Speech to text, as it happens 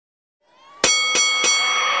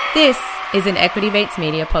This is an Equity Mates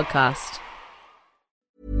Media podcast.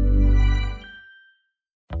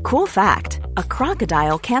 Cool fact, a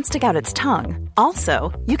crocodile can't stick out its tongue.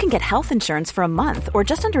 Also, you can get health insurance for a month or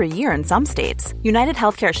just under a year in some states. United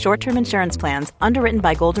Healthcare short-term insurance plans, underwritten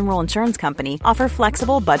by Golden Rule Insurance Company, offer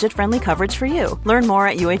flexible, budget-friendly coverage for you. Learn more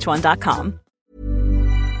at uh1.com.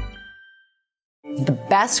 The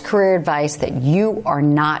best career advice that you are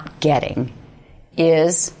not getting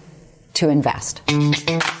is to invest.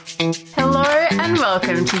 Hello and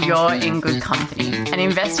welcome to You're in Good Company, an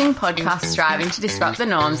investing podcast striving to disrupt the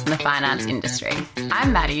norms in the finance industry.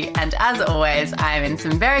 I'm Maddie, and as always, I am in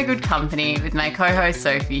some very good company with my co-host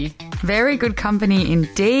Sophie. Very good company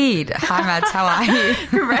indeed. Hi, Mads. How are you?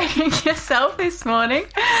 You're rating yourself this morning.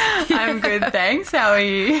 I'm good, thanks. How are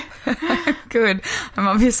you? Good. I'm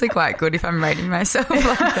obviously quite good if I'm rating myself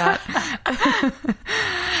like that.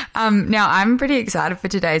 Now, I'm pretty excited for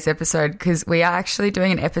today's episode because we are actually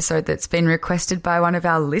doing an episode that's been requested by one of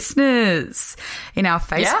our listeners in our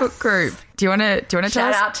Facebook group. Do you want to tell us?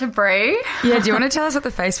 Shout out to Bree. Yeah, do you want to tell us what the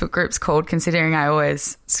Facebook group's called, considering I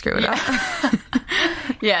always screw it up?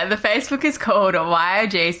 Yeah, the Facebook is called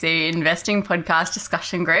YIGC Investing Podcast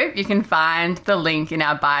Discussion Group. You can find the link in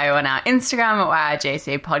our bio on our Instagram at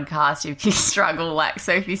YIGC Podcast if you struggle like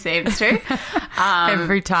Sophie seems to.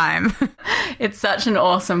 Every time. It's such an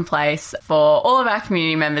awesome place for all of our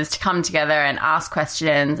community members to come together and ask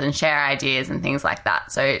questions and share ideas and things like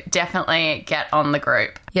that. So definitely get on the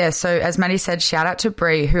group. Yeah, so as Maddie said, shout out to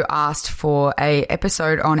Bree who asked for a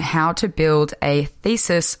episode on how to build a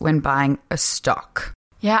thesis when buying a stock.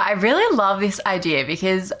 Yeah, I really love this idea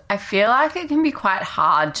because I feel like it can be quite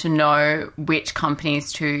hard to know which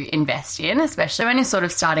companies to invest in, especially when you're sort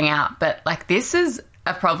of starting out. But like this is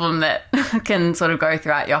a problem that can sort of go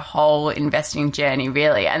throughout your whole investing journey,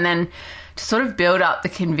 really. And then to sort of build up the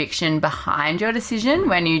conviction behind your decision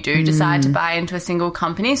when you do decide to buy into a single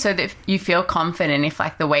company so that you feel confident if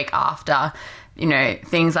like the week after, you know,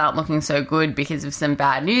 things aren't looking so good because of some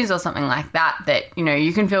bad news or something like that, that, you know,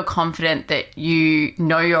 you can feel confident that you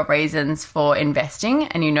know your reasons for investing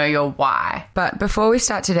and you know your why. But before we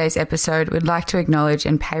start today's episode, we'd like to acknowledge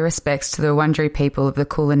and pay respects to the Wurundjeri people of the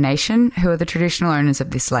Kulin Nation, who are the traditional owners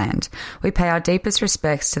of this land. We pay our deepest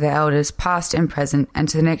respects to the elders, past and present, and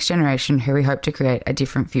to the next generation who we hope to create a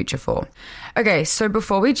different future for. Okay, so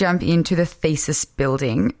before we jump into the thesis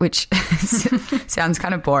building, which sounds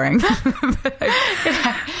kind of boring, but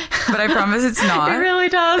I promise it's not. It really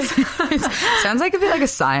does. It sounds like a bit like a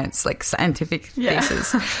scientific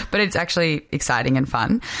thesis, but it's actually exciting and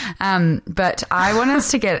fun. But I want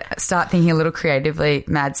us to start thinking a little creatively,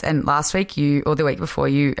 Mads. And last week or the week before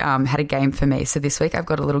you had a game for me. So this week I've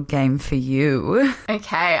got a little game for you.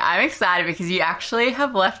 Okay, I'm excited because you actually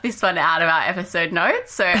have left this one out of our episode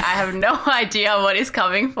notes. So I have no idea what is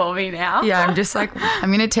coming for me now. Yeah, I'm just like, I'm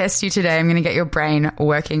going to test you today. I'm going to get your brain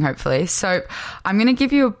working, hopefully. So I'm going to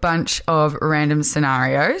give you a bunch of random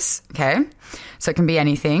scenarios, okay? So it can be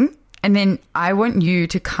anything. And then I want you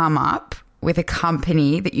to come up with a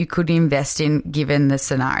company that you could invest in given the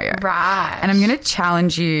scenario. Right. And I'm going to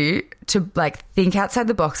challenge you to like think outside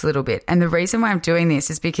the box a little bit. And the reason why I'm doing this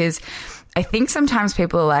is because I think sometimes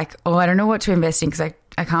people are like, oh, I don't know what to invest in because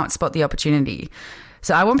I can't spot the opportunity.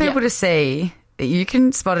 So I want people to see that you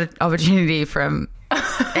can spot an opportunity from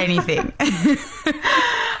anything.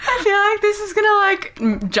 I feel like this is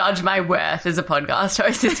going to judge my worth as a podcast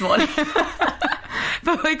host this morning.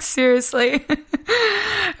 But like seriously.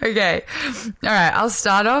 Okay. All right. I'll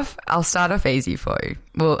start off easy for you.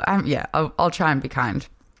 Well, I'll try and be kind.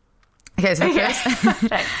 Okay. So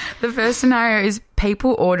the first scenario is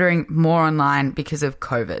people ordering more online because of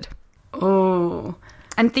COVID. Ooh.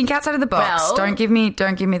 And think outside of the box. Well, don't give me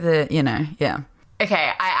the, yeah. Okay,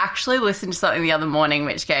 I actually listened to something the other morning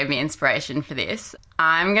which gave me inspiration for this.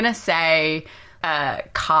 I'm going to say a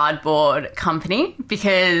cardboard company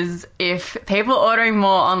because if people are ordering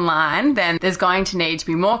more online, then there's going to need to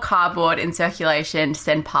be more cardboard in circulation to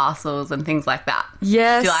send parcels and things like that.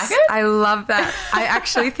 Yes. Do you like it? I love that. I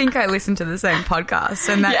actually think I listened to the same podcast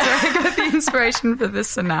and that's where I got the inspiration for this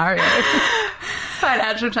scenario.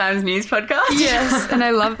 Financial Times news podcast. Yes, and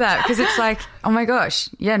I love that because it's like, oh my gosh,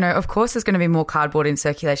 yeah, no, of course there's going to be more cardboard in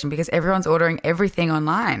circulation because everyone's ordering everything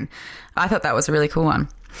online. I thought that was a really cool one.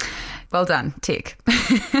 Well done, tick.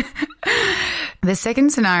 The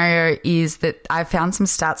second scenario is that I found some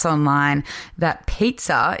stats online that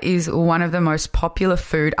pizza is one of the most popular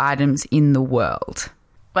food items in the world.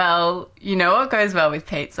 Well, you know what goes well with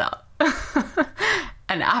pizza?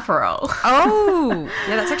 An Aperol. Oh,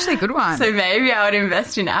 yeah, that's actually a good one. So maybe I would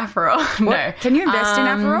invest in Aperol. What? No. Can you invest in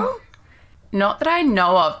Aperol? Not that I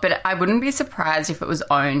know of, but I wouldn't be surprised if it was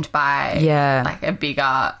owned by like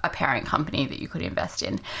a parent company that you could invest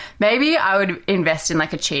in. Maybe I would invest in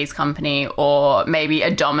like a cheese company or maybe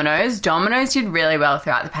a Domino's. Domino's did really well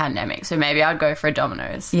throughout the pandemic, so maybe I'd go for a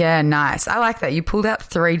Domino's. Yeah, nice. I like that. You pulled out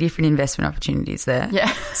 3 different investment opportunities there.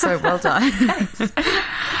 Yeah. So well done.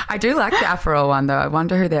 I do like the Aperol one though. I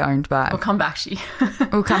wonder who they're owned by. We'll come back to you.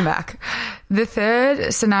 We'll come back. The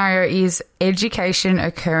third scenario is education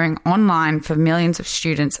occurring online for millions of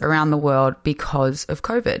students around the world because of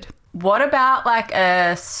COVID. What about like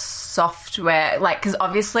a software, like, because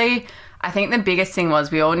obviously I think the biggest thing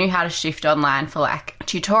was we all knew how to shift online for like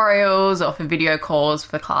tutorials or for video calls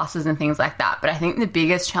for classes and things like that. But I think the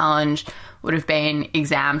biggest challenge would have been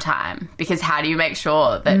exam time, because how do you make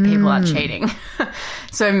sure that people aren't cheating?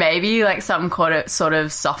 So maybe like some sort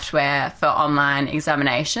of software for online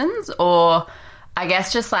examinations, or I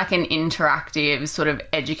guess just like an interactive sort of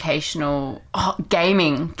educational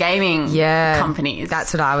gaming companies.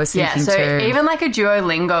 That's what I was thinking too. So even like a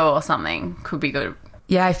Duolingo or something could be good.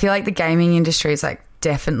 Yeah, I feel like the gaming industry is like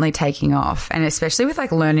definitely taking off, and especially with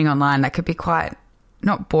like learning online, that could be quite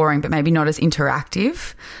not boring, but maybe not as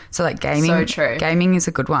interactive. So like gaming, so true. Gaming is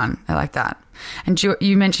a good one. I like that. And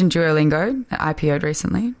you mentioned Duolingo that IPO'd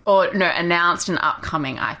recently. Or no, announced an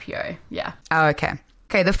upcoming IPO. Yeah. Oh, okay.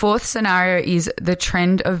 Okay, the fourth scenario is the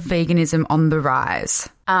trend of veganism on the rise.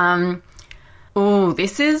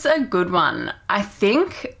 This is a good one. I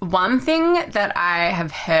think one thing that I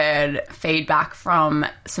have heard feedback from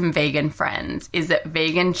some vegan friends is that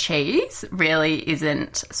vegan cheese really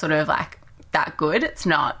isn't sort of like that good. It's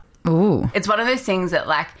not. Ooh. It's one of those things that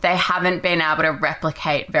like they haven't been able to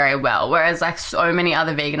replicate very well, whereas like so many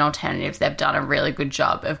other vegan alternatives, they've done a really good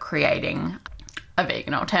job of creating a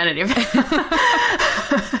vegan alternative.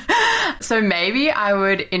 So maybe I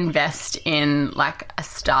would invest in like a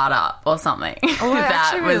startup or something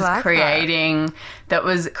that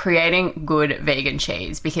was creating good vegan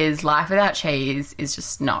cheese, because life without cheese is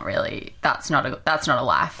just not really, that's not a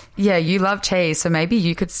life. Yeah, you love cheese, so maybe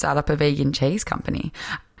you could start up a vegan cheese company.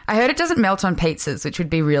 I heard it doesn't melt on pizzas, which would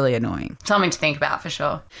be really annoying. Something to think about for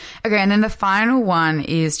sure. Okay, and then the final one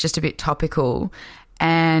is just a bit topical,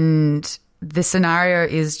 and the scenario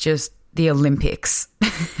is just the Olympics.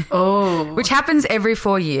 Oh. Which happens every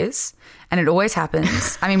 4 years, and it always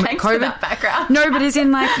happens. I mean, Thanks COVID, for that background. No, but as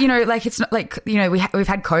in like, you know, like it's not like, you know, we've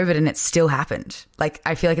had COVID and it's still happened. Like,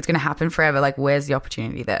 I feel like it's going to happen forever. Like, where's the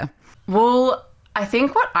opportunity there? Well, I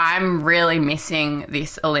think what I'm really missing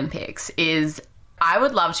this Olympics is I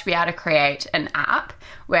would love to be able to create an app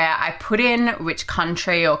where I put in which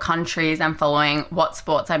country or countries I'm following, what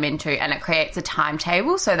sports I'm into, and it creates a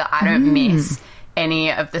timetable so that I don't miss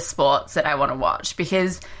any of the sports that I want to watch,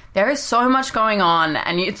 because there is so much going on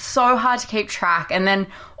and it's so hard to keep track. And then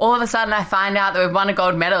all of a sudden I find out that we've won a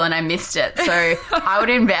gold medal and I missed it. So I would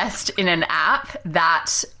invest in an app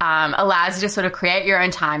that allows you to sort of create your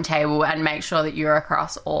own timetable and make sure that you're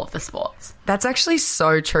across all of the sports. That's actually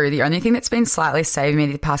so true. The only thing that's been slightly saving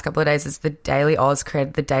me the past couple of days is the Daily Oz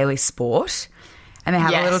created the Daily Sport. And they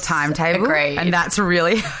have a little timetable. Agreed. And that's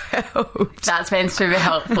really helped. That's been super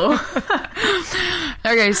helpful.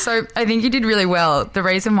 Okay, so I think you did really well. The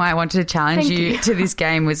reason why I wanted to challenge you to this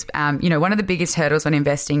game was, you know, one of the biggest hurdles when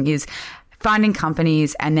investing is finding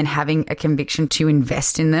companies and then having a conviction to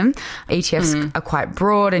invest in them. ETFs are quite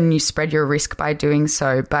broad and you spread your risk by doing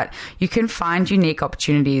so, but you can find unique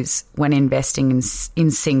opportunities when investing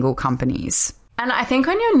in single companies. And I think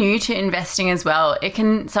when you're new to investing as well, it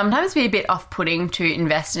can sometimes be a bit off-putting to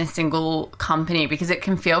invest in a single company because it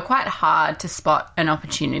can feel quite hard to spot an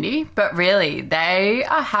opportunity. But really, they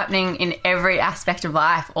are happening in every aspect of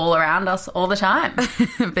life, all around us, all the time.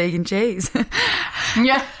 Vegan cheese.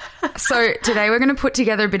 Yeah. So today we're going to put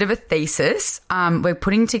together a bit of a thesis. We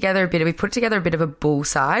put together a bit of a bull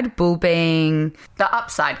side, bull being the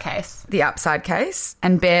upside case. The upside case,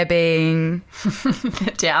 and bear being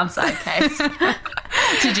the downside case.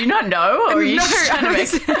 Did you not know, or were you just trying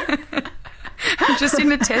to make I'm just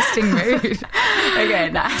in a testing mood.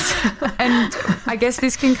 Okay, nice. And I guess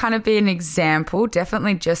this can kind of be an example,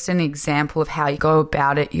 definitely just an example of how you go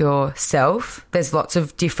about it yourself. There's lots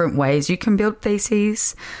of different ways you can build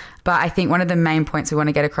theses. But I think one of the main points we want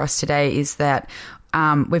to get across today is that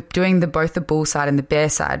we're doing both the bull side and the bear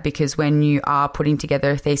side, because when you are putting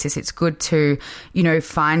together a thesis, it's good to, you know,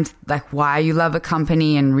 find like why you love a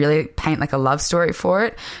company and really paint like a love story for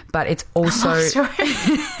it. But it's also,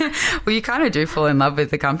 well, you kind of do fall in love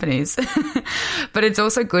with the companies, but it's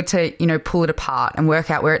also good to, you know, pull it apart and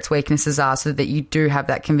work out where its weaknesses are so that you do have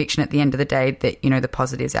that conviction at the end of the day that, you know, the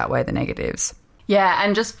positives outweigh the negatives. Yeah,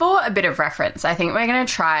 and just for a bit of reference, I think we're going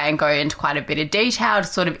to try and go into quite a bit of detail to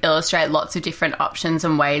sort of illustrate lots of different options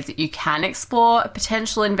and ways that you can explore a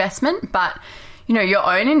potential investment. But, you know, your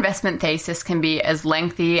own investment thesis can be as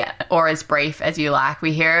lengthy or as brief as you like.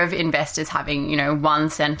 We hear of investors having, you know, one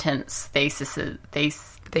sentence theses.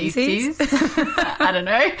 I don't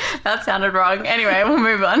know. That sounded wrong. Anyway, we'll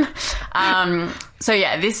move on. So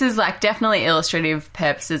yeah, this is like definitely illustrative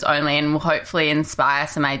purposes only and will hopefully inspire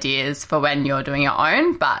some ideas for when you're doing your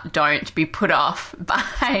own, but don't be put off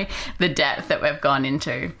by the depth that we've gone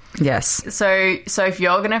into. Yes. So if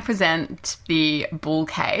you're going to present the bull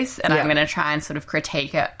case and I'm going to try and sort of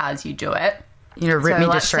critique it as you do it. You know, rip me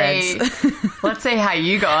to shreds. Let's see how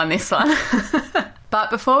you go on this one. But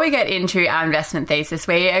before we get into our investment thesis,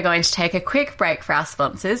 we are going to take a quick break for our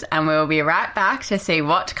sponsors and we'll be right back to see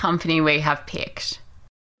what company we have picked.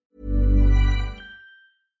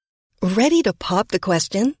 Ready to pop the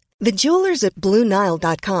question? The jewelers at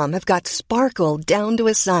BlueNile.com have got sparkle down to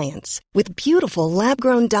a science with beautiful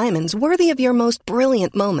lab-grown diamonds worthy of your most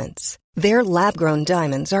brilliant moments. Their lab-grown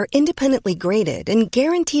diamonds are independently graded and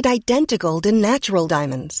guaranteed identical to natural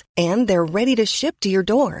diamonds, and they're ready to ship to your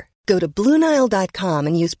door. Go to BlueNile.com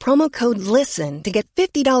and use promo code LISTEN to get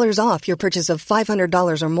 $50 off your purchase of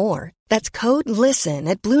 $500 or more. That's code LISTEN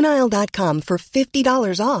at BlueNile.com for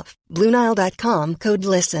 $50 off. BlueNile.com, code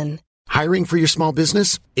LISTEN. Hiring for your small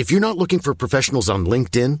business? If you're not looking for professionals on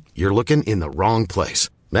LinkedIn, you're looking in the wrong place.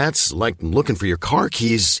 That's like looking for your car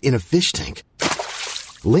keys in a fish tank.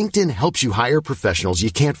 LinkedIn helps you hire professionals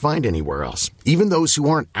you can't find anywhere else, even those who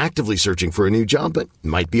aren't actively searching for a new job but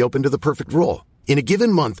might be open to the perfect role. In a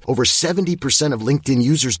given month, over 70% of LinkedIn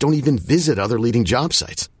users don't even visit other leading job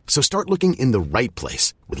sites. So start looking in the right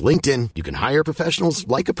place. With LinkedIn, you can hire professionals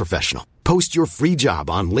like a professional. Post your free job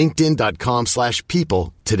on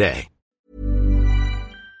linkedin.com/people today.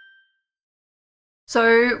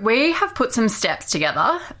 So we have put some steps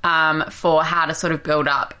together for how to sort of build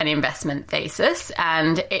up an investment thesis.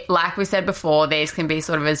 And like we said before, these can be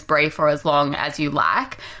sort of as brief or as long as you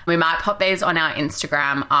like. We might pop these on our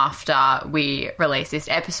Instagram after we release this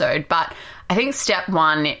episode. But I think step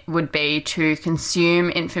one would be to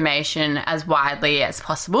consume information as widely as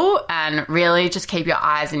possible and really just keep your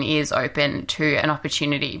eyes and ears open to an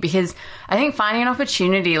opportunity. Because I think finding an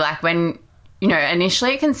opportunity, like when... You know,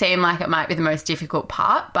 initially it can seem like it might be the most difficult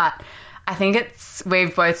part, but I think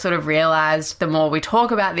we've both sort of realised the more we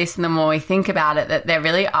talk about this and the more we think about it, that there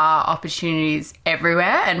really are opportunities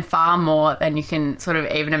everywhere and far more than you can sort of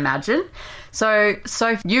even imagine. So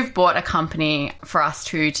you've bought a company for us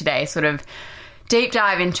to today sort of deep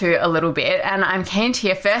dive into a little bit, and I'm keen to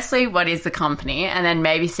hear firstly, what is the company? And then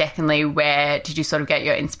maybe secondly, where did you sort of get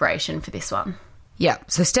your inspiration for this one? Yeah.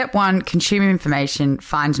 So step one, consume information,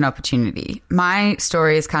 find an opportunity. My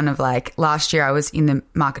story is kind of like last year I was in the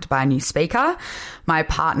market to buy a new speaker. My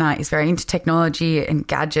partner is very into technology and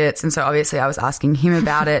gadgets. And so obviously I was asking him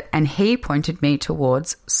about it and he pointed me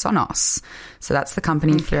towards Sonos. So that's the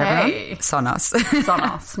company for everyone. Sonos.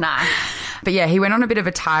 Sonos, nice. But yeah, he went on a bit of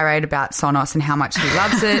a tirade about Sonos and how much he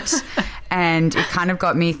loves it. And it kind of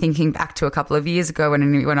got me thinking back to a couple of years ago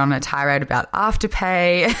when he went on a tirade about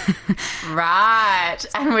Afterpay. Right.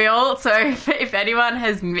 And we also, if anyone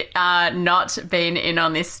has not been in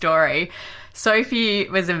on this story, Sophie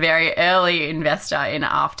was a very early investor in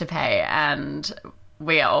Afterpay, and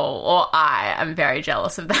I am very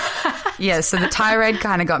jealous of that. Yeah, so the tirade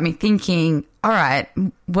kind of got me thinking, all right,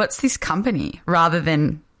 what's this company? Rather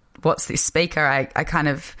than what's this speaker? I kind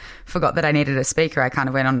of forgot that I needed a speaker. I kind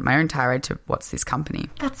of went on my own tirade to what's this company?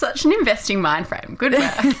 That's such an investing mind frame. Good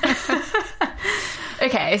work.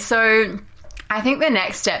 Okay, so I think the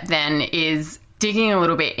next step then is digging a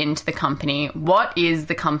little bit into the company. What is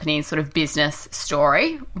the company's sort of business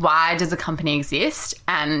story? Why does the company exist?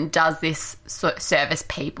 And does this service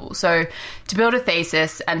people? So to build a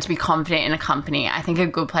thesis and to be confident in a company, I think a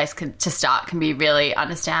good place to start can be really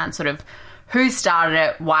understand sort of who started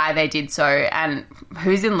it, why they did so, and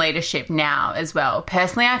who's in leadership now as well.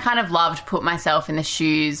 Personally, I kind of love to put myself in the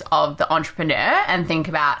shoes of the entrepreneur and think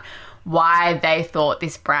about why they thought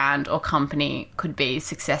this brand or company could be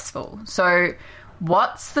successful. So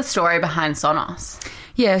what's the story behind Sonos?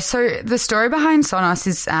 Yeah, so the story behind Sonos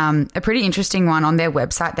is a pretty interesting one. On their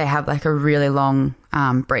website, they have like a really long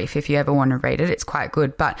brief. If you ever want to read it, it's quite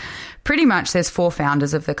good. But pretty much there's 4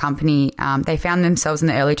 founders of the company. They found themselves in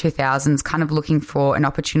the early 2000s kind of looking for an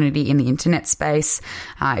opportunity in the internet space.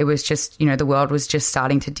 It was just, the world was just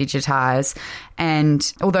starting to digitize.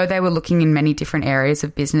 And although they were looking in many different areas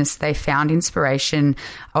of business, they found inspiration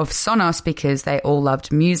of Sonos because they all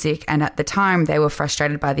loved music. And at the time, they were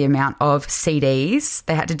frustrated by the amount of CDs mess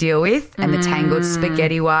they had to deal with, and the tangled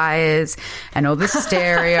spaghetti wires and all the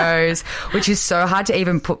stereos, which is so hard to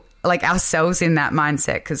even put like ourselves in that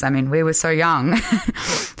mindset, because I mean we were so young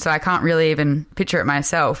so I can't really even picture it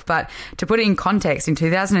myself. But to put it in context, in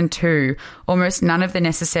 2002 almost none of the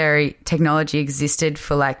necessary technology existed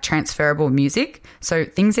for like transferable music. So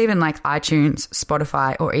things even like iTunes,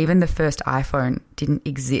 Spotify, or even the first iPhone didn't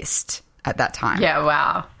exist at that time. Yeah,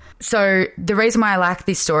 wow. So the reason why I like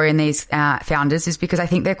this story and these founders is because I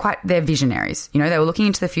think they're visionaries. You know, they were looking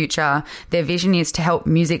into the future. Their vision is to help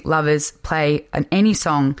music lovers play any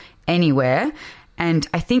song anywhere. And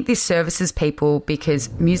I think this services people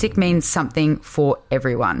because music means something for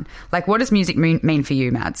everyone. Like, what does music mean for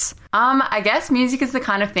you, Mads? I guess music is the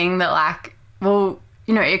kind of thing that like, well,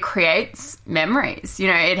 you know, it creates memories. You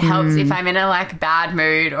know, it helps if I'm in a like bad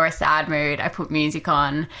mood or a sad mood, I put music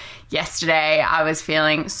on. Yesterday, I was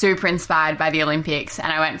feeling super inspired by the Olympics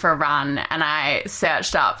and I went for a run and I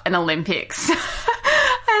searched up an Olympics.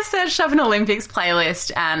 I searched up an Olympics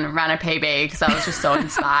playlist and ran a PB because I was just so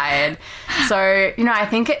inspired. So, you know, I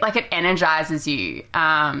think it energizes you.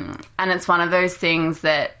 And it's one of those things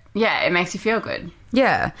that, yeah, it makes you feel good.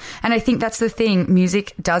 Yeah. And I think that's the thing.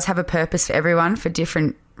 Music does have a purpose for everyone for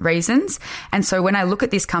different reasons. And so when I look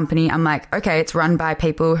at this company, I'm like, okay, it's run by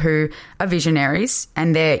people who are visionaries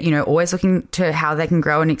and they're, you know, always looking to how they can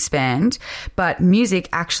grow and expand. But music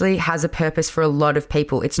actually has a purpose for a lot of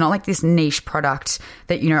people. It's not like this niche product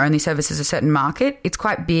that, you know, only services a certain market. It's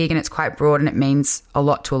quite big and it's quite broad and it means a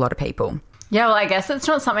lot to a lot of people. Yeah, well, I guess it's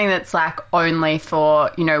not something that's like only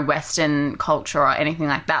for, you know, Western culture or anything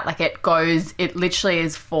like that. Like it literally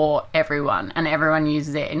is for everyone and everyone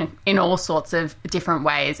uses it in all sorts of different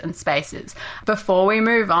ways and spaces. Before we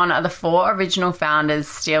move on, are the 4 original founders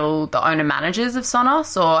still the owner-managers of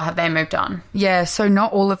Sonos or have they moved on? Yeah, so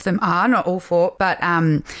not all of them are, not all 4, but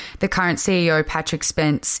the current CEO, Patrick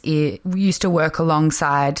Spence, used to work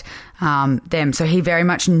alongside them. So he very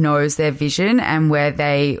much knows their vision and where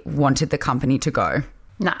they wanted the company to go.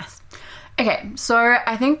 Nice. Okay, so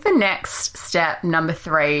I think the next step, number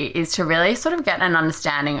 3, is to really sort of get an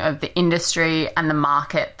understanding of the industry and the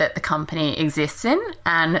market that the company exists in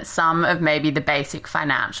and some of maybe the basic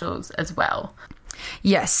financials as well.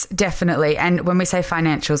 Yes, definitely. And when we say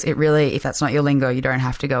financials, it really, if that's not your lingo, you don't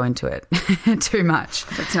have to go into it too much.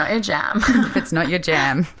 If it's not your jam. If it's not your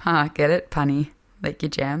jam. Get it? Punny. Like your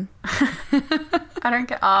jam? I don't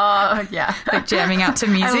get... Oh, yeah. Like jamming out to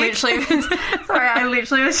music? I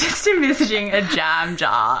literally was just envisaging a jam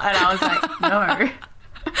jar and I was like, no.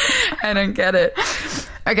 I don't get it.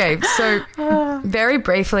 Okay, so very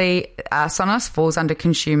briefly, Sonos falls under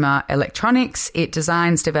consumer electronics. It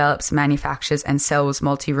designs, develops, manufactures and sells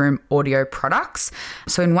multi-room audio products.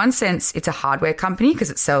 So in one sense, it's a hardware company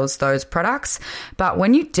because it sells those products. But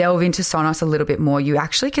when you delve into Sonos a little bit more, you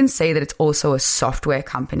actually can see that it's also a software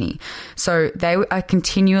company. So they are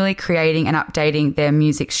continually creating and updating their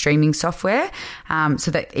music streaming software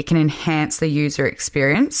so that it can enhance the user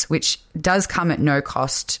experience, which does come at no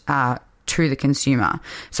cost to the consumer.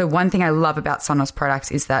 So one thing I love about Sonos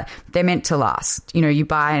products is that they're meant to last. You know, you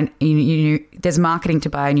buy there's marketing to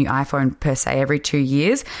buy a new iPhone per se every 2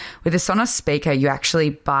 years. With a Sonos speaker, you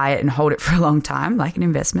actually buy it and hold it for a long time, like an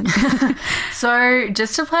investment. So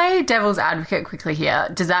just to play devil's advocate quickly here,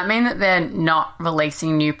 does that mean that they're not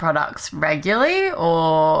releasing new products regularly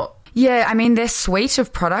or... Yeah, I mean, their suite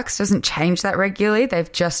of products doesn't change that regularly. They've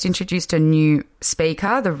just introduced a new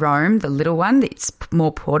speaker, the Roam, the little one that's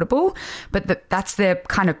more portable, but that's their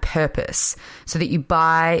kind of purpose, so that you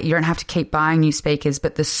don't have to keep buying new speakers,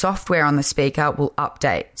 but the software on the speaker will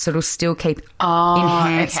update. So it'll still keep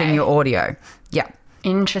enhancing your audio. Yeah.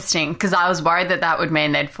 Interesting, because I was worried that would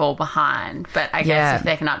mean they'd fall behind, but I guess if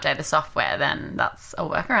they can update the software, then that's a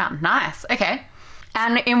workaround. Nice. Okay.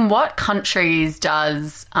 And in what countries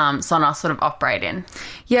does Sonos sort of operate in?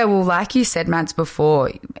 Yeah, well, like you said, Mads,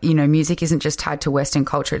 before, you know, music isn't just tied to Western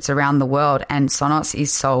culture, it's around the world, and Sonos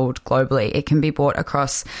is sold globally. It can be bought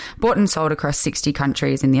and sold across 60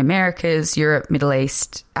 countries in the Americas, Europe, Middle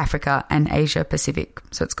East, Africa, and Asia Pacific.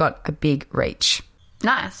 So it's got a big reach.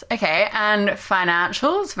 Nice. Okay. And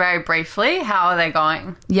financials, very briefly, how are they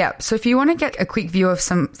going? Yeah. So if you want to get a quick view of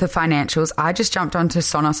the financials, I just jumped onto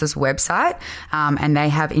Sonos's website and they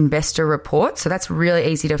have investor reports. So that's really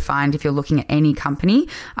easy to find if you're looking at any company.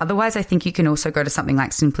 Otherwise, I think you can also go to something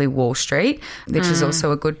like Simply Wall Street, which is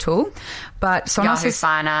also a good tool. But Sonos Yahoo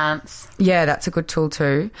Finance. Yeah, that's a good tool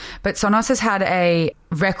too. But Sonos has had a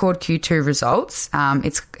record Q2 results.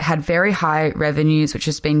 It's had very high revenues, which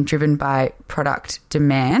has been driven by product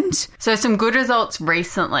demand. So some good results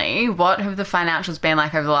recently. What have the financials been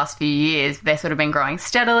like over the last few years? Have they sort of been growing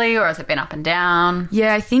steadily, or has it been up and down?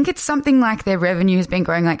 Yeah, I think it's something like their revenue has been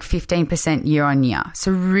growing like 15% year on year.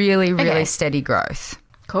 So really steady growth.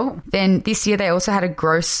 Cool. Then this year they also had a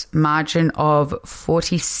gross margin of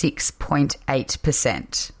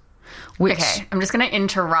 46.8%. Okay, I'm just going to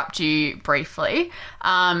interrupt you briefly.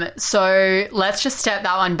 So let's just step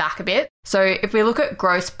that one back a bit. So if we look at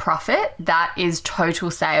gross profit, that is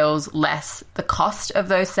total sales less the cost of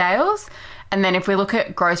those sales. And then if we look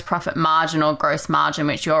at gross profit margin or gross margin,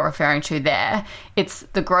 which you're referring to there, it's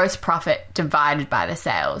the gross profit divided by the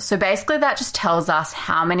sales. So basically that just tells us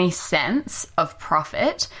how many cents of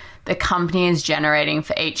profit the company is generating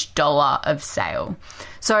for each dollar of sale.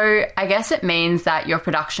 So I guess it means that your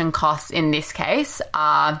production costs in this case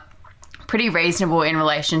are pretty reasonable in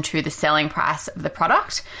relation to the selling price of the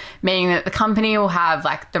product, meaning that the company will have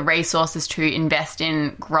like the resources to invest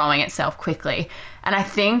in growing itself quickly. And I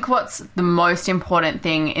think what's the most important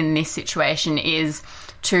thing in this situation is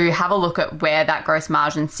to have a look at where that gross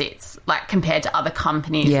margin sits, like compared to other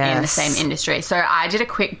companies in the same industry. So I did a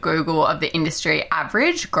quick Google of the industry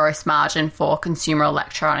average gross margin for consumer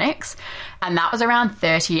electronics, and that was around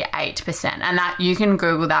 38%. And that you can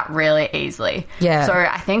Google that really easily. Yeah. So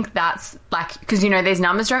I think that's like, because, you know, these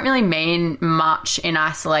numbers don't really mean much in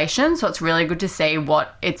isolation. So it's really good to see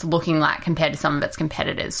what it's looking like compared to some of its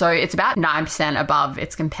competitors. So it's about 9% above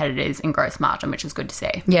its competitors in gross margin, which is good to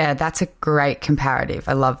see. Yeah, that's a great comparative.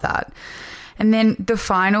 I love that. And then the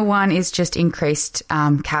final one is just increased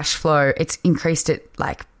cash flow. It's increased it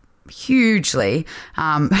like hugely,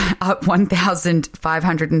 up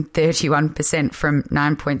 1,531% from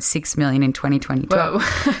 9.6 million in 2020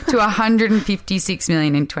 to 156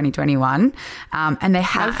 million in 2021. And they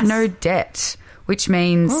have no debt, which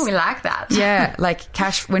means... Oh, we like that. Yeah, like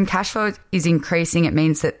when cash flow is increasing, it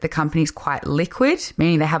means that the company's quite liquid,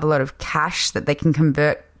 meaning they have a lot of cash that they can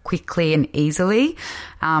convert quickly and easily.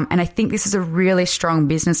 And I think this is a really strong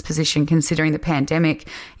business position considering the pandemic.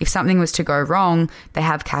 If something was to go wrong, they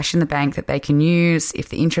have cash in the bank that they can use. If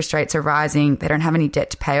the interest rates are rising, they don't have any debt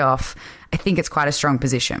to pay off. I think it's quite a strong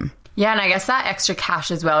position. Yeah, and I guess that extra cash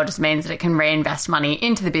as well just means that it can reinvest money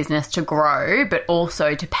into the business to grow, but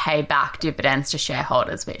also to pay back dividends to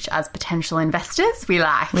shareholders, which as potential investors, we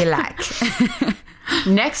like. We like.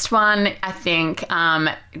 Next one, I think,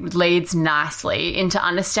 leads nicely into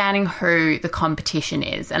understanding who the competition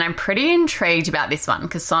is. And I'm pretty intrigued about this one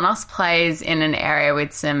because Sonos plays in an area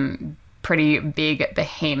with some pretty big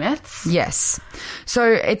behemoths. Yes.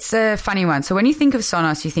 So it's a funny one. So when you think of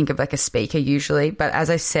Sonos, you think of like a speaker usually. But as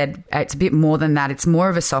I said, it's a bit more than that. It's more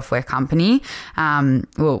of a software company.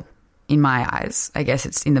 Well, in my eyes, I guess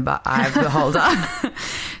it's in the eye of the beholder.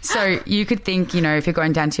 So you could think, you know, if you're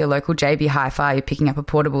going down to your local JB Hi-Fi, you're picking up a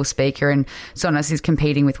portable speaker and Sonos is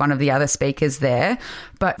competing with one of the other speakers there.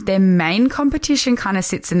 But their main competition kind of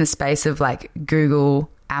sits in the space of like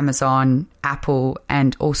Google, Amazon, Apple,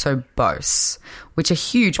 and also Bose, which are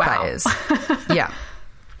huge players. Yeah.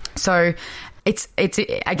 So it's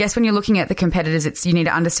I guess when you're looking at the competitors, you need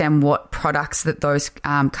to understand what products that those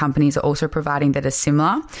companies are also providing that are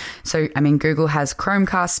similar. So, I mean, Google has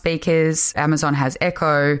Chromecast speakers, Amazon has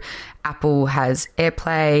Echo, Apple has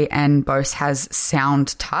AirPlay, and Bose has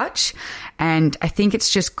Sound Touch. And I think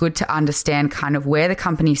it's just good to understand kind of where the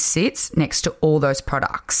company sits next to all those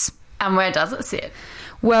products. And where does it sit?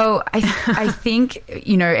 Well, I think,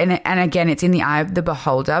 you know, and again, it's in the eye of the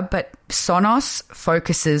beholder, but Sonos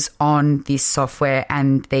focuses on this software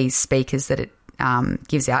and these speakers that it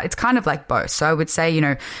gives out. It's kind of like Bose. So I would say, you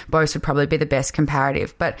know, Bose would probably be the best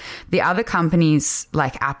comparative. But the other companies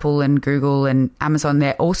like Apple and Google and Amazon,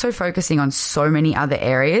 they're also focusing on so many other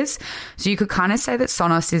areas. So you could kind of say that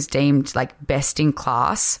Sonos is deemed like best in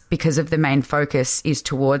class because of the main focus is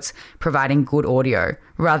towards providing good audio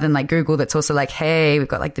rather than like Google that's also like, hey, we've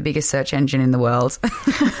got like the biggest search engine in the world.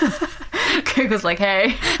 Google's like,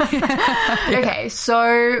 hey. Okay,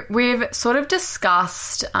 so we've sort of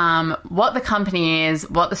discussed what the company is,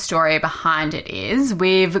 what the story behind it is.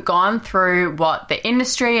 We've gone through what the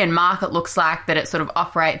industry and market looks like that it sort of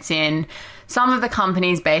operates in, some of the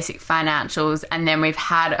company's basic financials, and then we've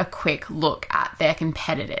had a quick look at their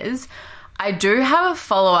competitors. I do have a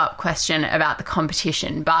follow-up question about the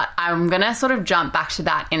competition, but I'm going to sort of jump back to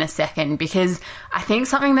that in a second because I think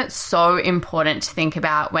something that's so important to think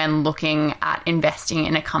about when looking at investing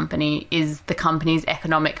in a company is the company's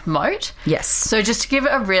economic moat. Yes. So just to give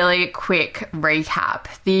a really quick recap,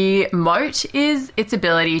 the moat is its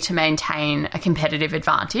ability to maintain a competitive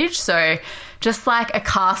advantage. So just like a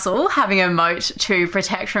castle having a moat to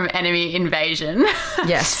protect from enemy invasion.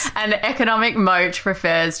 Yes. An economic moat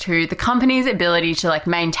refers to the company's ability to like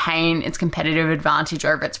maintain its competitive advantage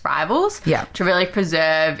over its rivals, to really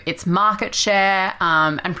preserve its market share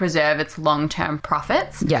and preserve its long-term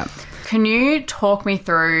profits. Yeah. Can you talk me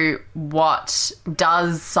through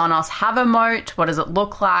does Sonos have a moat? What does it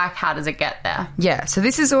look like? How does it get there? Yeah, so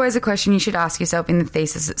this is always a question you should ask yourself in the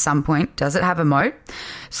thesis at some point. Does it have a moat?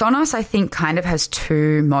 Sonos, I think, kind of has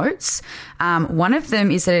two moats. One of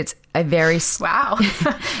them is that it's a very... Wow.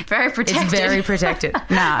 Very protected. It's very protected.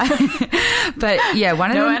 Nah. But yeah,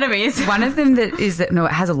 one of them... No enemies. One of them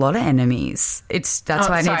it has a lot of enemies. That's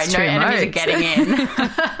why it needs two moats. Enemies are getting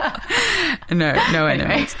in. No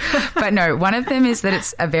enemies. But no, one of them is that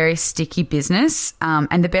it's a very sticky business.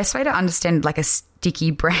 And the best way to understand like a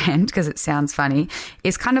sticky brand, because it sounds funny,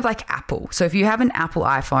 is kind of like Apple. So if you have an Apple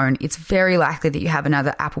iPhone, it's very likely that you have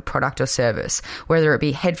another Apple product or service, whether it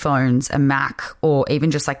be headphones, a Mac, or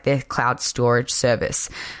even just like their cloud storage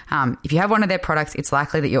service. If you have one of their products, it's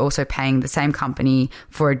likely that you're also paying the same company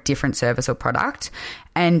for a different service or product.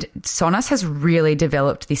 And Sonos has really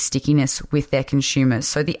developed this stickiness with their consumers.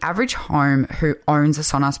 So the average home who owns a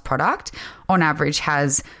Sonos product on average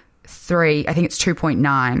has 3, I think it's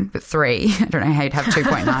 2.9, but 3, I don't know how you'd have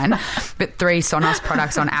 2.9, but 3 Sonos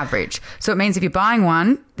products on average. So it means if you're buying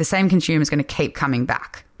one, the same consumer is going to keep coming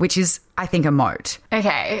back, which is, I think, a moat.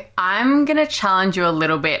 Okay, I'm going to challenge you a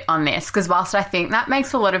little bit on this because whilst I think that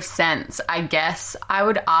makes a lot of sense, I guess I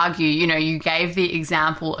would argue, you gave the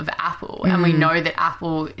example of Apple and we know that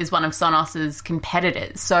Apple is one of Sonos's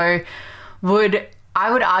competitors. So I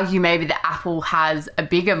would argue maybe that Apple has a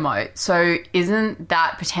bigger moat. So isn't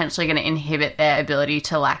that potentially going to inhibit their ability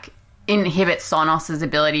to inhibit Sonos's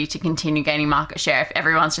ability to continue gaining market share if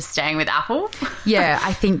everyone's just staying with Apple? Yeah,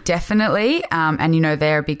 I think definitely. And,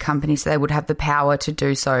 they're a big company, so they would have the power to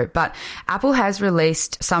do so. But Apple has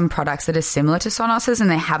released some products that are similar to Sonos's and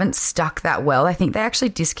they haven't stuck that well. I think they actually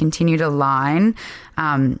discontinued a line.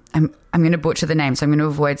 I'm going to butcher the name, so I'm going to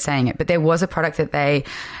avoid saying it. But there was a product that they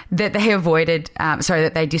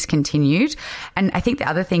discontinued. And I think the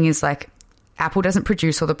other thing is like Apple doesn't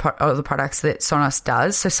produce all the products that Sonos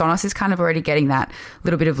does. So Sonos is kind of already getting that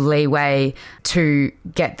little bit of leeway to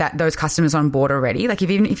get those customers on board already. Like if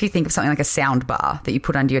you think of something like a sound bar that you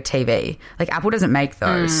put under your TV, like Apple doesn't make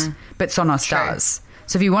those, but Sonos does.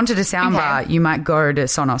 So if you wanted a sound bar, you might go to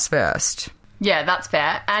Sonos first. Yeah, that's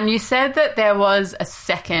fair. And you said that there was a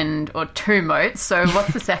second or 2 moats. So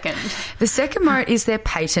what's the second? The second moat is their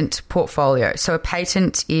patent portfolio. So a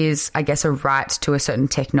patent is, I guess, a right to a certain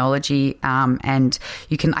technology, and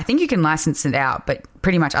I think you can license it out, but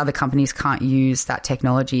pretty much other companies can't use that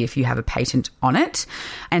technology if you have a patent on it.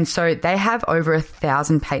 And so they have over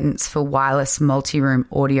 1,000 patents for wireless multi-room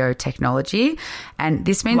audio technology. And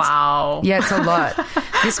this means... Wow. Yeah, it's a lot.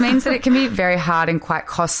 This means that it can be very hard and quite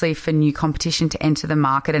costly for new competition to enter the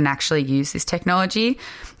market and actually use this technology.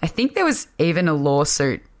 I think there was even a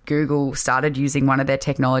lawsuit. Google started using one of their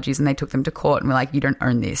technologies and they took them to court and were like, you don't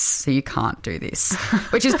own this, so you can't do this,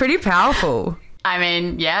 which is pretty powerful. I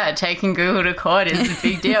mean, yeah, taking Google to court is a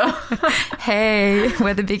big deal. Hey,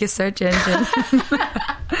 we're the biggest search engine.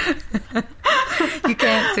 You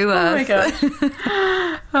can't sue us. Oh, my God.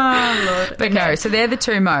 Oh, Lord. But no, so they're the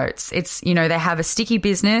 2 moats. It's, they have a sticky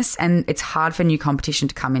business and it's hard for new competition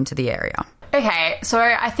to come into the area. Okay, so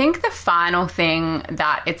I think the final thing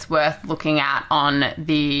that it's worth looking at on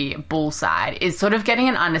the bull side is sort of getting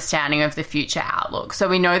an understanding of the future outlook. So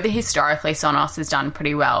we know that historically Sonos has done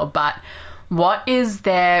pretty well, but what is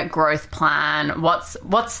their growth plan? What's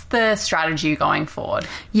the strategy going forward?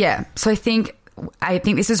 Yeah, so I think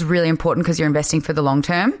this is really important because you're investing for the long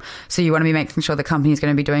term. So you want to be making sure the company is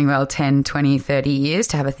going to be doing well 10, 20, 30 years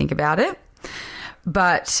to have a think about it.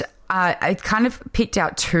 But I kind of picked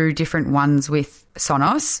out 2 different ones with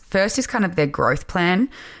Sonos. First is kind of their growth plan,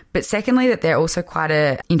 but secondly that they're also quite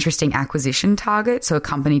an interesting acquisition target, so a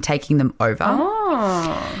company taking them over.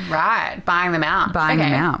 Oh, right. Buying them out. Buying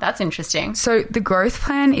them out. That's interesting. So the growth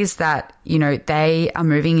plan is that, they are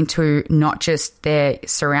moving into not just their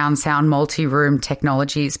surround sound multi-room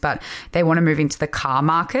technologies, but they want to move into the car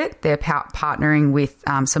market. They're partnering with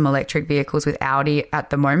some electric vehicles with Audi at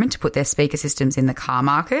the moment to put their speaker systems in the car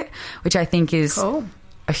market, which I think is... Cool.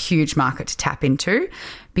 A huge market to tap into,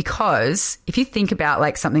 because if you think about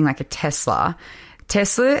like something like a Tesla,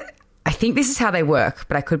 I think this is how they work,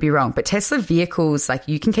 but I could be wrong. But Tesla vehicles, like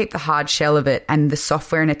you can keep the hard shell of it and the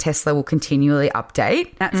software in a Tesla will continually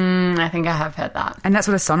update. I think I have heard that. And that's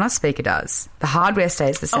what a Sonos speaker does. The hardware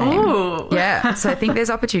stays the same. Oh. Yeah. So I think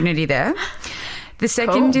there's opportunity there. The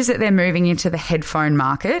second is that they're moving into the headphone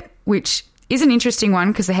market, which is an interesting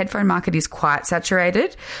one because the headphone market is quite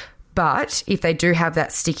saturated. But if they do have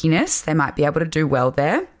that stickiness, they might be able to do well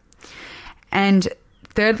there. And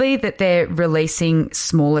thirdly, that they're releasing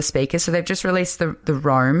smaller speakers. So they've just released the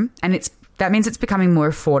Roam, and that means it's becoming more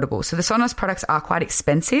affordable. So the Sonos products are quite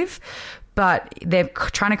expensive, but they're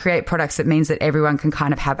trying to create products that means that everyone can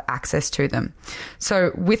kind of have access to them.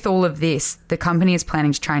 So with all of this, the company is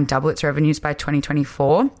planning to try and double its revenues by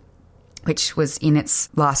 2024, which was in its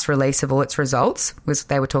last release of all its results,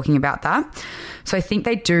 they were talking about that. So I think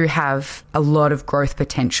they do have a lot of growth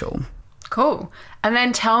potential. Cool. And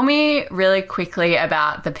then tell me really quickly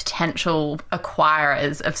about the potential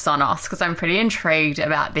acquirers of Sonos, because I'm pretty intrigued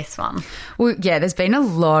about this one. Well, yeah, there's been a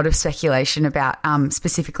lot of speculation about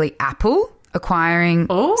specifically Apple acquiring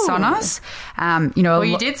Sonos.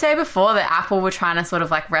 You did say before that Apple were trying to sort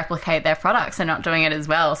of like replicate their products and not doing it as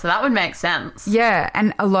well. So that would make sense. Yeah.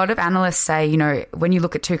 And a lot of analysts say, when you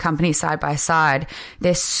look at two companies side by side,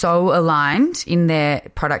 they're so aligned in their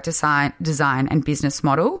product design and business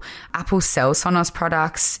model. Apple sells Sonos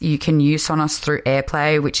products. You can use Sonos through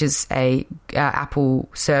AirPlay, which is a Apple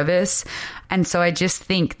service. And so I just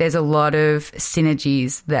think there's a lot of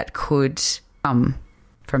synergies that could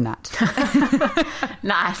from that.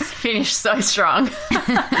 Nice. Finished so strong.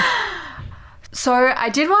 So I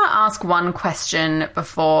did want to ask one question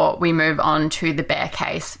before we move on to the bear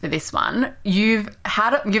case for this one. You've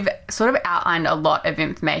sort of outlined a lot of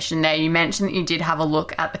information there. You mentioned that you did have a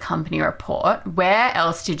look at the company report. Where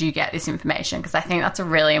else did you get this information? Because I think that's a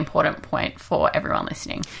really important point for everyone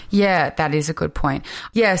listening. Yeah, that is a good point.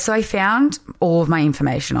 Yeah, so I found all of my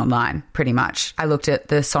information online, pretty much. I looked at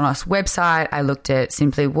the Sonos website. I looked at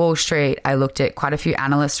Simply Wall Street. I looked at quite a few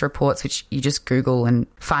analyst reports, which you just Google and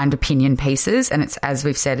find opinion pieces. And it's, as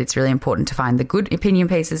we've said, it's really important to find the good opinion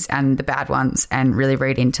pieces and the bad ones and really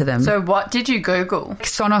read into them. So what did you Google?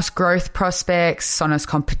 Sonos growth prospects, Sonos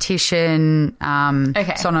competition,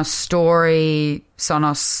 Sonos story,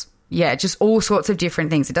 Sonos, just all sorts of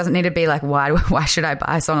different things. It doesn't need to be like, why should I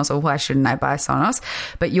buy Sonos or why shouldn't I buy Sonos?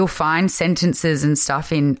 But you'll find sentences and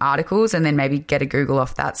stuff in articles and then maybe get a Google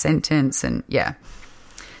off that sentence. And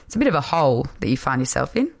it's a bit of a hole that you find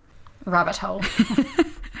yourself in. Rabbit hole.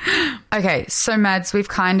 Okay, so Mads, you've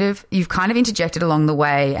kind of interjected along the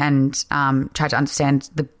way and tried to understand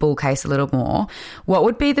the bull case a little more. What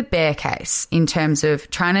would be the bear case in terms of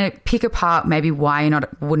trying to pick apart maybe why you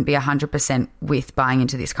wouldn't be 100% with buying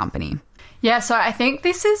into this company? Yeah, so I think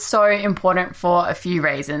this is so important for a few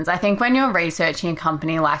reasons. I think when you're researching a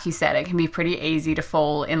company, like you said, it can be pretty easy to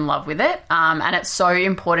fall in love with it. And it's so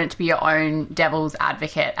important to be your own devil's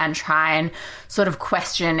advocate and try and sort of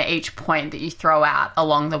question each point that you throw out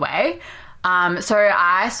along the way. So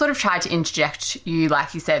I sort of tried to interject you,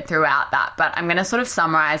 like you said, throughout that, but I'm going to sort of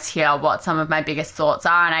summarize here what some of my biggest thoughts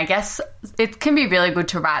are. And I guess it can be really good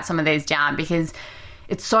to write some of these down because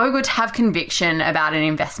it's so good to have conviction about an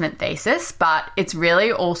investment thesis, but it's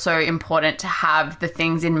really also important to have the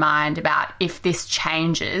things in mind about if this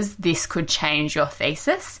changes, this could change your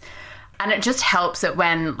thesis. And it just helps that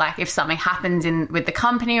when, like, if something happens with the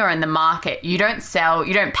company or in the market, you don't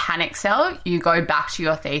panic sell, you go back to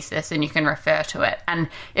your thesis and you can refer to it. And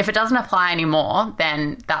if it doesn't apply anymore,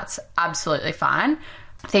 then that's absolutely fine.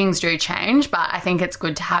 Things do change, but I think it's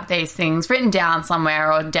good to have these things written down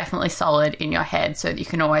somewhere or definitely solid in your head so that you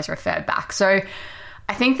can always refer back. So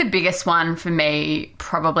I think the biggest one for me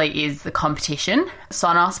probably is the competition.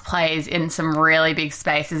 Sonos plays in some really big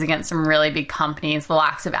spaces against some really big companies, the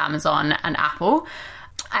likes of Amazon and Apple.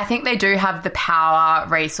 I think they do have the power,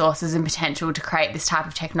 resources and potential to create this type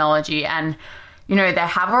of technology, and they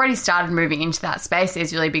have already started moving into that space,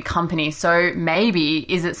 these really big companies. So maybe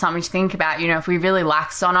is it something to think about, if we really like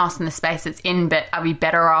Sonos and the space it's in, but are we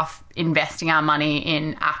better off investing our money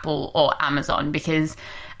in Apple or Amazon? Because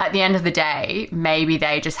at the end of the day, maybe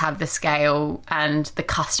they just have the scale and the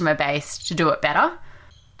customer base to do it better.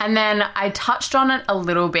 And then I touched on it a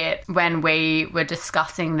little bit when we were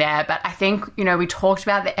discussing there, but I think, we talked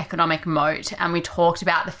about the economic moat and we talked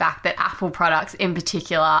about the fact that Apple products in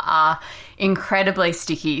particular are incredibly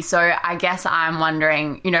sticky. So I guess I'm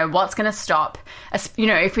wondering, what's going to stop,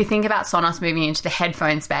 if we think about Sonos moving into the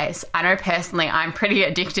headphone space. I know personally I'm pretty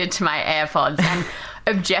addicted to my AirPods and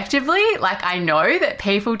objectively, I know that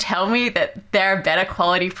people tell me that there are better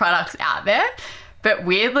quality products out there. But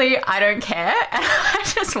weirdly, I don't care. And I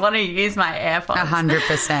just want to use my AirPods.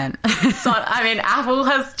 100%. So, Apple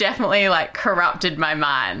has definitely corrupted my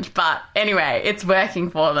mind. But anyway, it's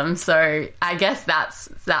working for them. So I guess that's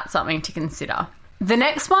something to consider. The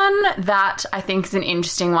next one that I think is an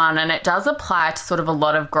interesting one, and it does apply to sort of a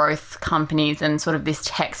lot of growth companies and sort of this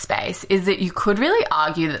tech space, is that you could really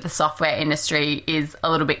argue that the software industry is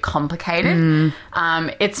a little bit complicated.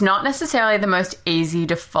 It's not necessarily the most easy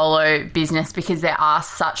to follow business because there are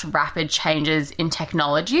such rapid changes in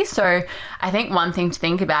technology. So I think one thing to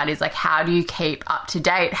think about is like, how do you keep up to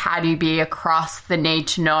date? How do you be across the need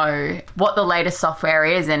to know what the latest software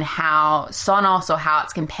is and how Sonos or how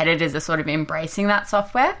its competitors are sort of embracing that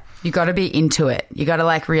software? You got to be into it. You got to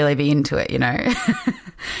like really be into it, you know,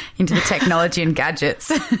 into the technology and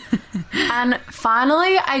gadgets. And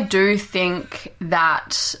finally, I do think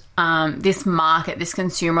that this market, this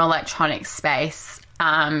consumer electronics space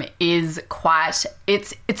is quite,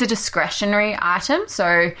 it's a discretionary item.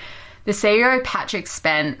 So the CEO, Patrick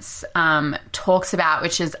Spence, talks about,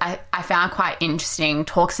 which is I found quite interesting,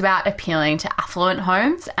 talks about appealing to affluent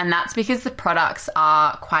homes. And that's because the products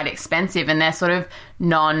are quite expensive and they're sort of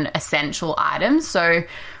non-essential items. So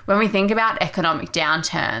when we think about economic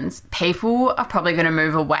downturns, people are probably going to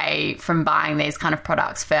move away from buying these kind of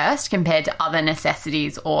products first compared to other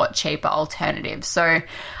necessities or cheaper alternatives. So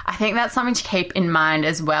I think that's something to keep in mind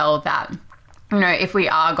as well, that, you know, if we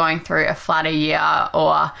are going through a flatter year,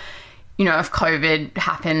 or you know, if COVID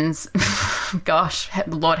happens, gosh,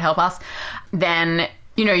 Lord help us, then,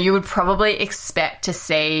 you know, you would probably expect to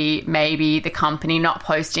see maybe the company not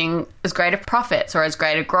posting as great of profits or as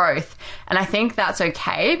great a growth. And I think that's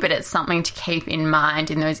okay, but it's something to keep in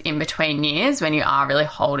mind in those in-between years when you are really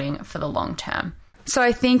holding for the long term. So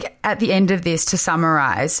I think at the end of this, to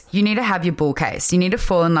summarize, you need to have your bull case. You need to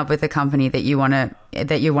fall in love with the company that you want to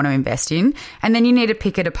invest in, and then you need to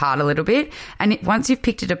pick it apart a little bit. And once you've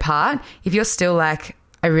picked it apart, if you're still like,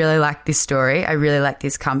 I really like this story, I really like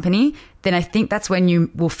this company, then I think that's when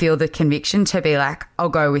you will feel the conviction to be like, I'll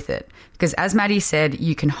go with it. Because as Maddie said,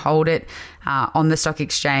 you can hold it on the stock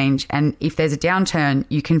exchange, and if there's a downturn,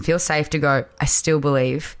 you can feel safe to go, I still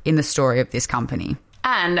believe in the story of this company.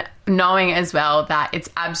 And knowing as well that it's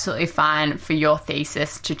absolutely fine for your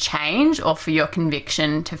thesis to change or for your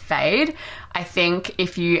conviction to fade. I think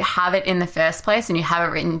if you have it in the first place and you have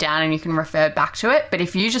it written down and you can refer back to it, but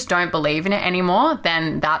if you just don't believe in it anymore,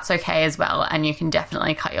 then that's okay as well, and you can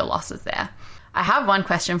definitely cut your losses there. I have one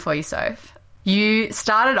question for you, Soph. You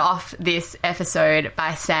started off this episode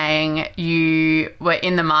by saying you were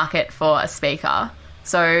in the market for a speaker.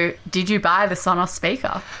 So did you buy the Sonos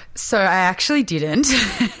speaker? So I actually didn't.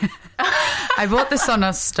 I bought the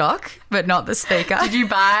Sonos stock, but not the speaker. Did you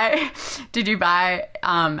buy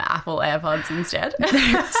Apple AirPods instead?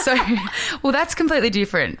 Well, that's completely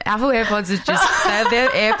different. Apple AirPods is just, they're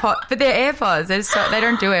AirPods, but they're AirPods. They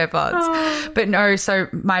don't do AirPods. Oh. But no, so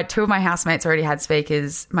two of my housemates already had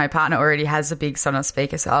speakers. My partner already has a big Sonos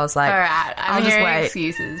speaker, so I was like, all right, I'm hearing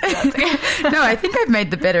excuses. But that's okay. No, I think I've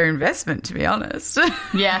made the better investment, to be honest.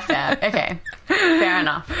 Yeah, fair. Okay, fair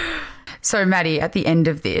enough. So, Maddie, at the end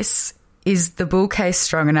of this, is the bull case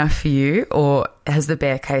strong enough for you, or has the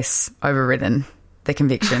bear case overridden the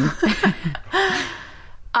conviction?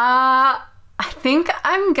 I think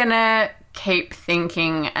I'm going to keep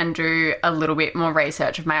thinking and do a little bit more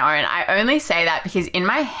research of my own. I only say that because in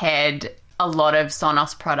my head, a lot of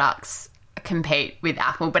Sonos products compete with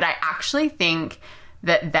Apple, but I actually think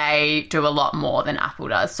that they do a lot more than Apple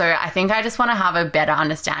does. So I think I just want to have a better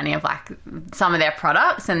understanding of like some of their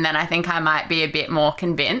products, and then I think I might be a bit more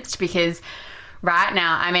convinced, because right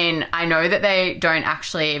now, I mean, I know that they don't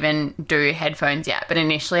actually even do headphones yet, but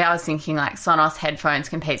initially I was thinking like Sonos headphones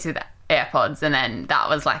competes with AirPods, and then that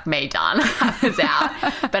was like me done. I was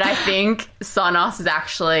out. But I think Sonos is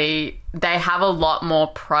actually, they have a lot more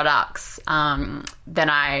products than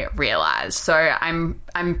I realised. So I'm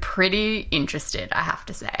pretty interested, I have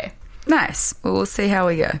to say. Nice. Well, we'll see how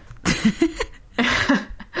we go.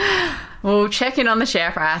 We'll check in on the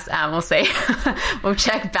share price and we'll see. We'll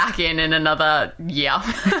check back in another year.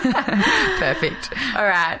 Perfect. All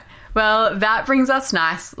right. Well, that brings us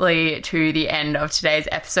nicely to the end of today's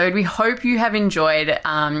episode. We hope you have enjoyed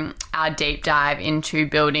our deep dive into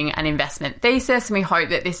building an investment thesis, and we hope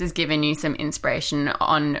that this has given you some inspiration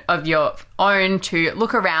of your own to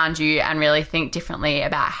look around you and really think differently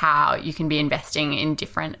about how you can be investing in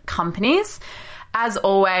different companies. As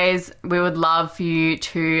always, we would love for you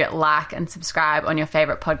to like and subscribe on your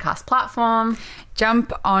favourite podcast platform.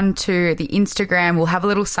 Jump onto the Instagram. We'll have a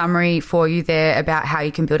little summary for you there about how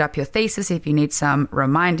you can build up your thesis if you need some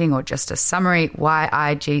reminding or just a summary.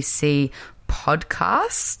 YIGC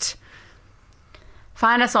Podcast.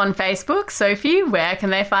 Find us on Facebook. Sophie, where can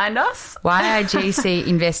they find us? YIGC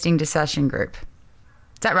Investing Discussion Group.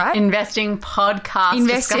 Is that right? Investing Podcast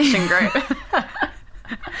Discussion Group.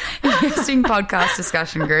 Interesting podcast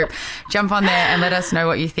discussion group. Jump on there and let us know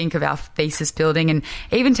what you think of our thesis building, and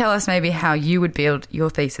even tell us maybe how you would build your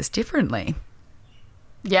thesis differently.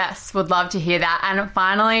 Yes, would love to hear that. And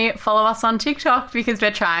finally, follow us on TikTok because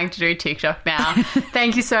we're trying to do TikTok now.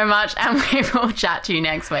 Thank you so much, and we will chat to you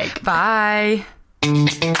next week. Bye.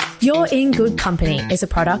 You're in Good Company is a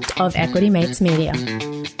product of Equity Mates Media.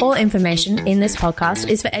 All information in this podcast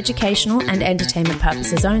is for educational and entertainment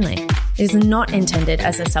purposes only. It is not intended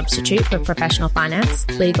as a substitute for professional finance,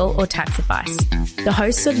 legal, or tax advice. The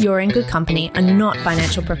hosts of You're in Good Company are not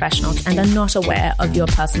financial professionals and are not aware of your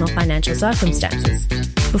personal financial circumstances.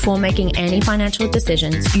 Before making any financial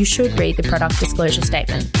decisions, you should read the product disclosure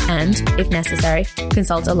statement and, if necessary,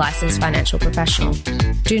 consult a licensed financial professional.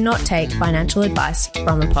 Do not take financial advice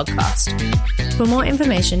from a podcast. For more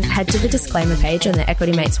information, head to the disclaimer page on the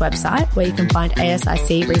Equity Mates website, where you can find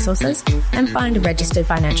ASIC resources and find a registered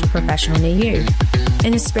financial professional near you.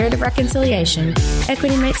 In the spirit of reconciliation,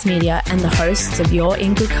 Equity Mates Media and the hosts of You're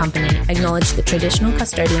in Good Company acknowledge the traditional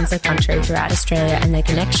custodians of country throughout Australia and their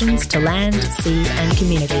connections to land, sea and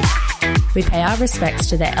community. We pay our respects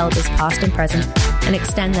to their elders past and present and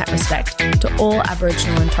extend that respect to all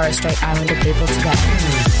Aboriginal and Torres Strait Islander people today.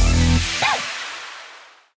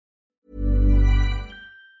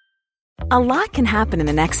 A lot can happen in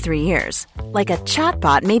the next 3 years. Like a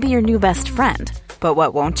chatbot may be your new best friend. But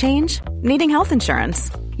what won't change? Needing health insurance.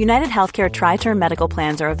 United Healthcare Tri-Term Medical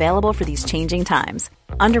Plans are available for these changing times.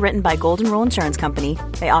 Underwritten by Golden Rule Insurance Company,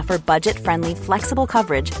 they offer budget-friendly, flexible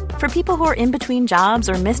coverage for people who are in between jobs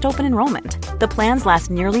or missed open enrollment. The plans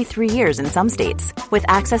last nearly 3 years in some states, with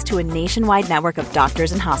access to a nationwide network of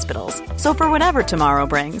doctors and hospitals. So for whatever tomorrow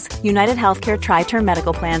brings, United Healthcare Tri-Term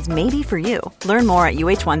Medical Plans may be for you. Learn more at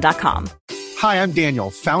uh1.com. Hi, I'm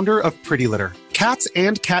Daniel, founder of Pretty Litter. Cats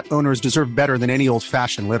and cat owners deserve better than any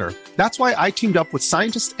old-fashioned litter. That's why I teamed up with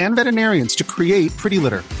scientists and veterinarians to create Pretty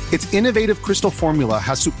Litter. Its innovative crystal formula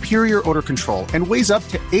has superior odor control and weighs up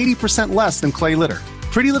to 80% less than clay litter.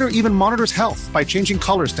 Pretty Litter even monitors health by changing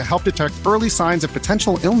colors to help detect early signs of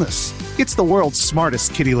potential illness. It's the world's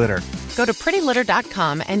smartest kitty litter. Go to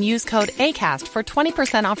prettylitter.com and use code ACAST for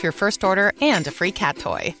 20% off your first order and a free cat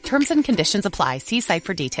toy. Terms and conditions apply. See site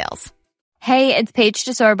for details. Hey, it's Paige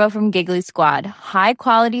DeSorbo from Giggly Squad. High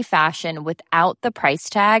quality fashion without the price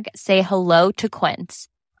tag. Say hello to Quince.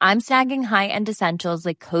 I'm snagging high-end essentials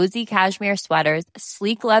like cozy cashmere sweaters,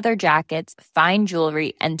 sleek leather jackets, fine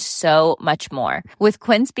jewelry, and so much more. With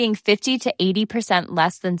Quince being 50 to 80%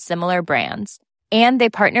 less than similar brands. And they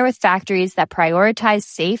partner with factories that prioritize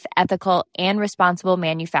safe, ethical, and responsible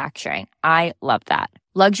manufacturing. I love that.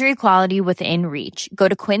 Luxury quality within reach. Go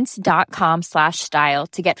to quince.com/style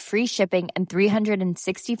to get free shipping and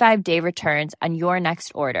 365-day returns on your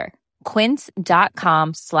next order.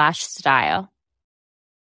 Quince.com/style.